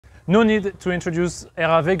No need to introduce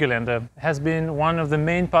Gelände. It has been one of the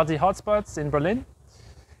main party hotspots in Berlin.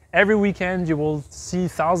 Every weekend you will see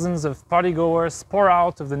thousands of partygoers pour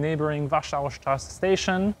out of the neighboring Warschauer Straße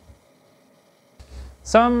station.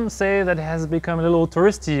 Some say that it has become a little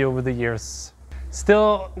touristy over the years.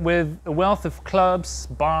 Still, with a wealth of clubs,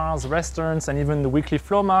 bars, restaurants and even the weekly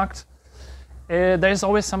Flohmarkt, there's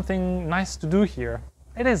always something nice to do here.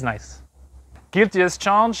 It is nice. Guilty as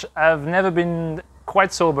charged, I've never been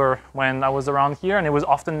quite sober when I was around here, and it was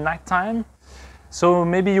often nighttime. So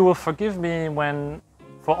maybe you will forgive me when,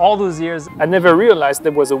 for all those years, I never realized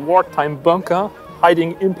there was a wartime bunker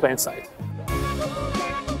hiding in plain sight.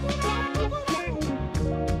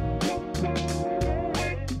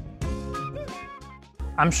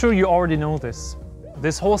 I'm sure you already know this.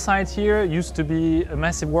 This whole site here used to be a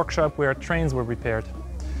massive workshop where trains were repaired.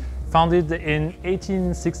 Founded in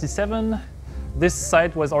 1867, this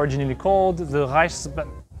site was originally called the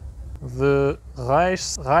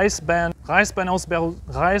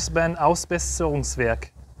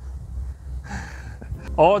Reichsbahnausbesserungswerk,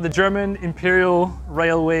 or the German Imperial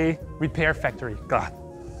Railway Repair Factory, God.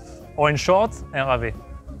 Or in short, RAW.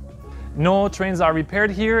 No trains are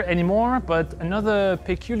repaired here anymore, but another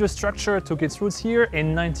peculiar structure took its roots here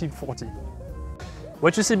in 1940.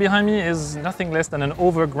 What you see behind me is nothing less than an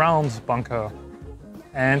overground bunker.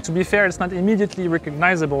 And to be fair, it's not immediately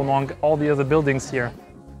recognizable among all the other buildings here.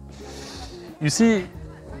 You see,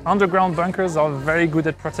 underground bunkers are very good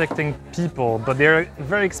at protecting people, but they're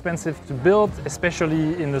very expensive to build,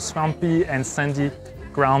 especially in the swampy and sandy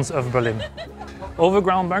grounds of Berlin.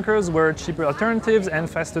 Overground bunkers were cheaper alternatives and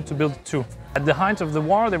faster to build too. At the height of the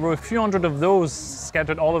war, there were a few hundred of those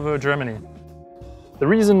scattered all over Germany. The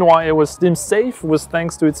reason why it was deemed safe was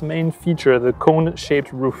thanks to its main feature, the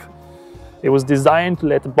cone-shaped roof. It was designed to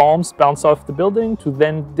let bombs bounce off the building to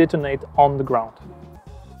then detonate on the ground.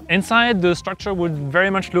 Inside, the structure would very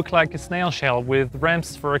much look like a snail shell, with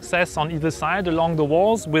ramps for access on either side along the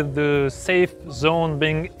walls, with the safe zone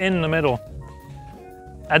being in the middle.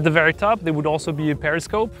 At the very top, there would also be a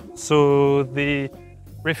periscope, so the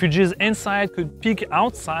refugees inside could peek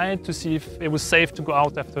outside to see if it was safe to go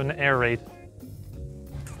out after an air raid.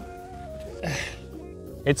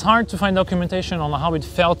 It's hard to find documentation on how it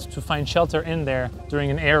felt to find shelter in there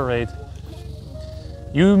during an air raid.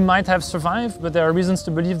 You might have survived, but there are reasons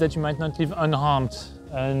to believe that you might not live unharmed.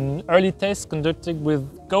 An early test conducted with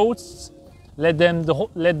goats led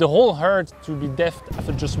the whole herd to be deaf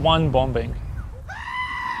after just one bombing.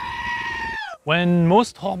 When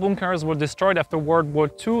most whole bunkers were destroyed after World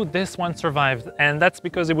War II, this one survived, and that's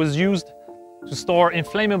because it was used to store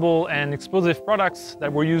inflammable and explosive products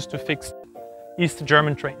that were used to fix East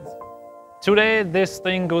German trains. Today, this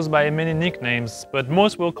thing goes by many nicknames, but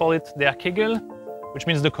most will call it der Kegel, which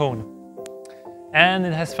means the cone. And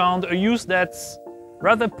it has found a use that's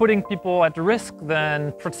rather putting people at risk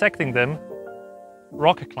than protecting them: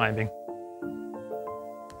 rock climbing.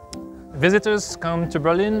 Visitors come to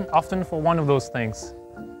Berlin often for one of those things: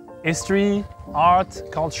 history, art,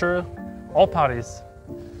 culture, or parties.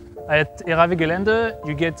 At Gelände,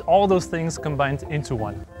 you get all those things combined into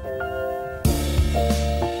one.